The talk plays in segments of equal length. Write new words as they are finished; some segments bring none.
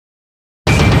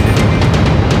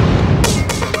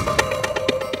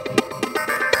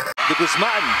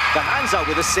Guzman. Cananza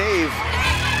with a save.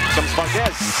 Comes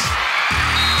Valdez.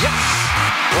 Yes!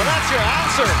 Well, that's your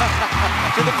answer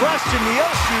to the question, Neil.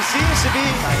 She seems to be...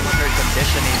 Her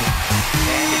conditioning,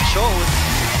 and it shows.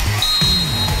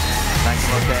 Nice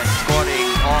Valdez scoring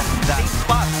off that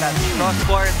spot, that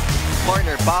cross-court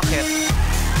corner pocket.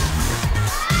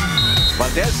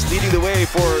 Valdez leading the way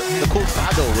for the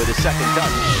Culpado with a second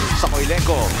touch.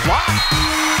 Samoilenko. Block!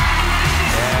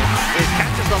 And it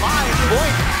catches the line.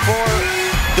 Point for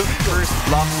the first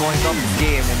block going of this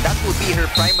game, and that would be her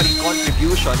primary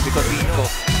contribution because we know.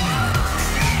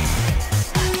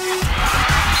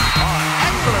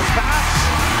 Excellent pass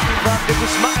from the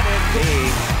Guzman, and they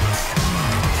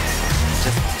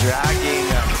just dragging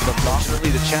the block.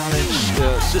 Certainly the challenge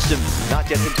system not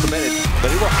yet implemented,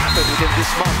 but it will happen within this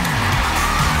month.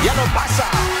 Yeliz Basa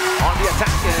on the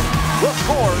attack and will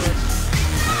score.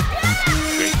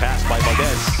 Great pass by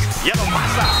Valdez. Yeliz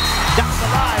Basa down the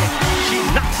line. She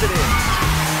knocks it in.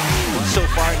 So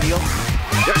far, Neil,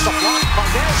 there's a block.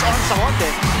 Valdez on Samonte.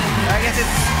 I guess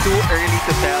it's too early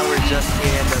to tell. We're just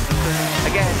in.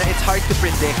 Again, it's hard to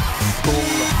predict kung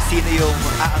sino yung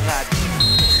aangat.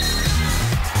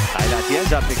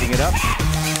 Atienza picking it up.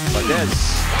 Valdez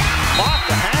off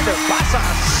the hand of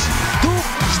Basas. 2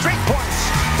 straight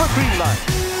points for Creamline.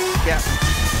 Yeah,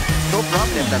 no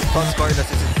problem that Tots Carlos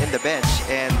is in the bench,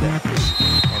 and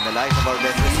Alyssa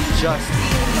Valdez is just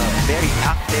very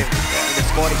active in the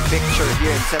scoring picture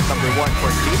here in set number 1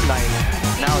 for Creamline.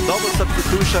 Now, double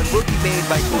substitution will be made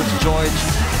by Coach George.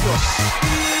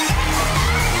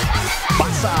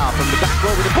 Basa from the back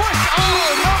row with the push. Oh,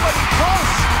 nobody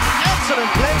close.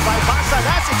 Excellent play by Basa.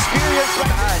 That's experience.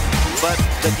 But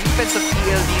the defense of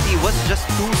PLDT was just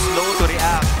too slow to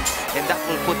react, and that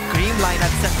will put Creamline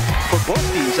at set for both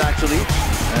teams, actually.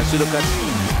 As we look at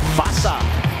Basa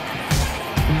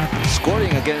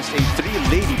scoring against a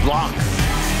 3-lady block.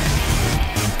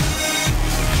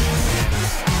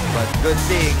 But good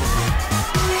thing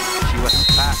she was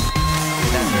fast in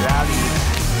that rally,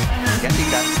 getting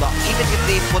that block. Even if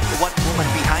they put one woman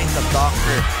behind the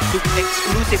blocker to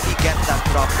exclusively get that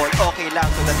drop ball, okay lang,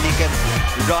 so that they can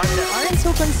run. Aren't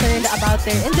so concerned about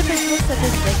their individual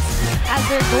statistics, as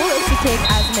their goal is to take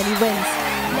as many wins.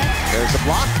 There's a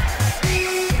block.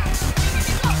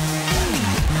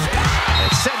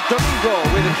 And Ced Domingo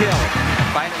with a kill. And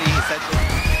finally, Ced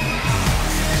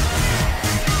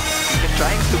even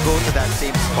trying to go to that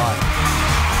same spot.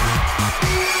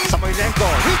 Samoilenko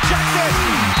rejected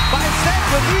by Ced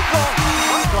Domingo.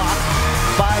 Blocked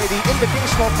by the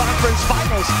Invitational Conference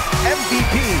Finals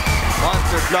MVP.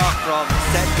 Monster block from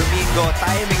Ced Domingo,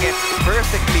 timing it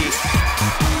perfectly.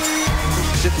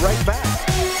 Sit right back.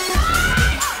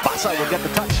 Basa will get the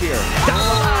touch here. Down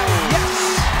the line, yes!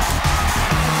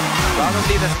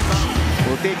 Probably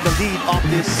will take the lead off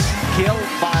this kill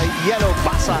by Yeliz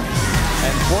Basa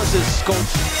and forces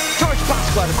Coach George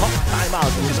Pasqua to call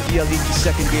timeout, which is PLDT's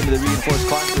second game of the reinforced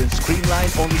conference. Creamline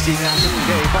only seeing action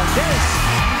today. Valdez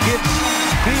gives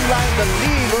Creamline the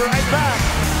lead. We're right back.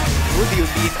 Who do you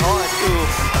lean on to?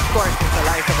 Of course, it's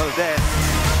Alyssa Valdez.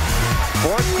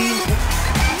 14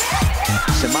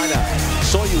 Semana.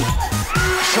 Soyud.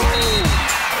 Show.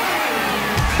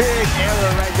 Big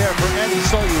error right there for Andy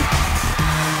Soyud.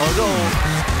 Although,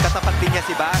 katapat din niya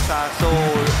si Basa, so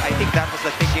I think that was the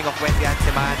thinking of Wendy and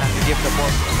Semana to give the ball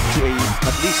to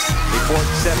at least a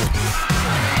 4th-7.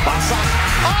 Basa.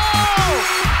 Oh!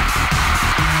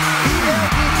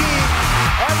 PLDT.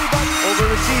 Everybody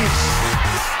over-receives.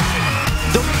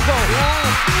 Domingo.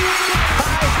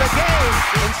 Ties the game.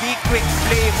 And big quick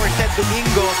play for Ced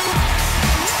Domingo.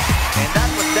 And that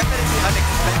was definitely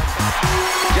unexpected.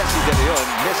 Jessie De Leon,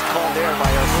 missed call there by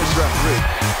our first referee.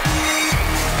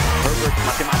 Herbert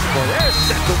Mathematical. There's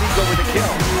Ced Domingo with the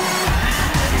kill.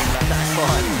 Back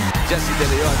on Jessie De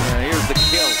Leon. Here's the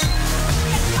kill.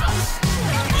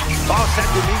 Oh, Ced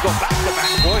Domingo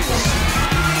back-to-back points.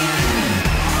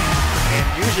 And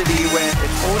usually when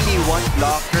it's only one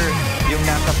blocker yung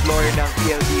nasa floor ng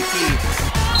PLDT.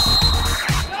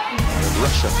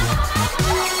 Russia.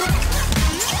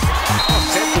 Oh,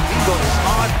 Ced Domingo is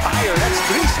on fire. That's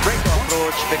 3 straight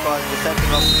approach because the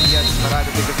setting of Yeliz Basa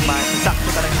because man, sakto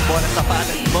na lang yung bola sa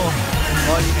palas mo.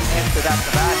 All you end to that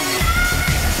rally.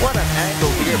 What an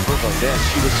angle here for Valdez.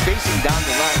 She was facing down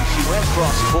the line. She went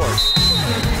cross court.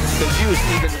 Confused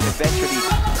even eventually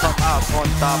come out on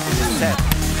top of the set.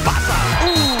 Basa!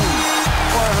 Ooh!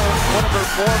 For her, one of her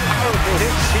more powerful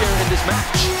hits here in this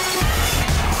match.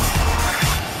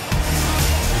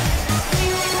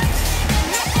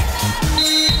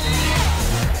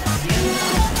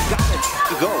 Got it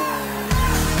to go.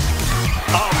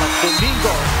 Oh, but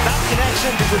Domingo, not connection.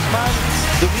 position because man,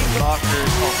 The weak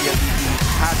blockers of PLDT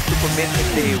has to commit if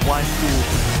they want to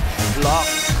block.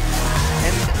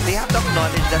 And they have to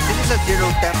acknowledge that this is a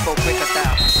zero-tempo quick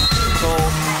attack. So,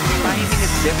 timing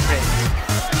is different.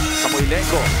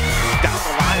 Samoilenko down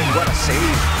the line. What a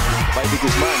save by the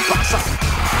Guzman. Basa.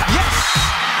 Yes!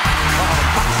 Oh,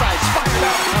 Basa is fired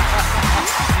up.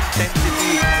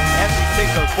 Intensity, every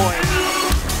single point.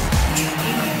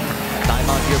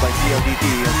 Timeout here by PLDT.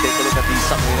 And take a look at the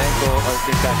Samoilenko. Or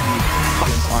think at the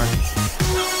Buckins arm.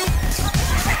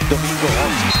 Domingo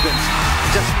of sequence.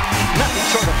 Just nothing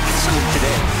short of excellent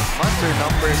today. Monster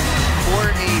numbers for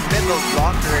a middle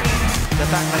blocker. The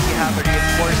fact that you have a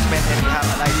reinforcement and you have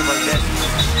Alyssa Valdez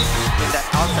in that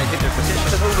outside hitter position.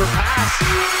 An overpass.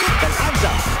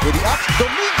 Galanza with the up.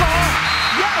 Domingo.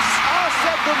 Yes!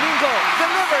 Ced Domingo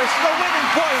delivers the winning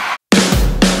point.